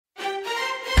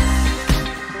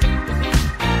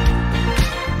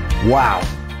Wow,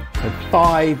 so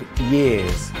 5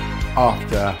 years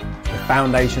after the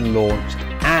foundation launched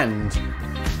and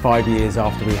 5 years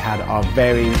after we had our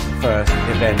very first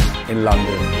event in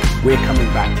London, we're coming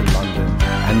back to London,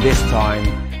 and this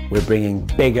time we're bringing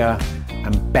bigger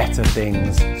and better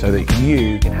things so that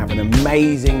you can have an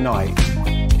amazing night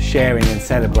sharing and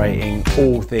celebrating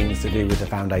all things to do with the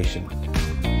foundation.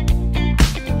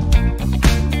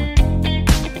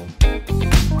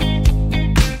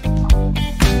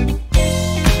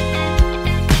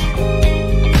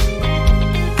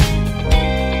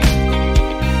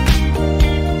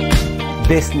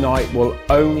 This night will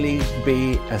only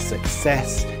be a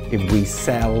success if we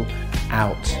sell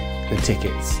out the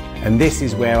tickets. And this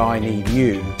is where I need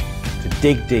you to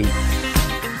dig deep,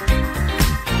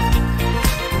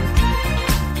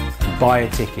 buy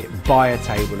a ticket, buy a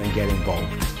table and get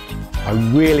involved.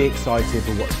 I'm really excited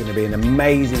for what's going to be an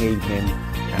amazing evening,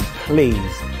 and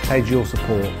please pledge your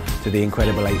support to the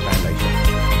Incredible 8 Foundation.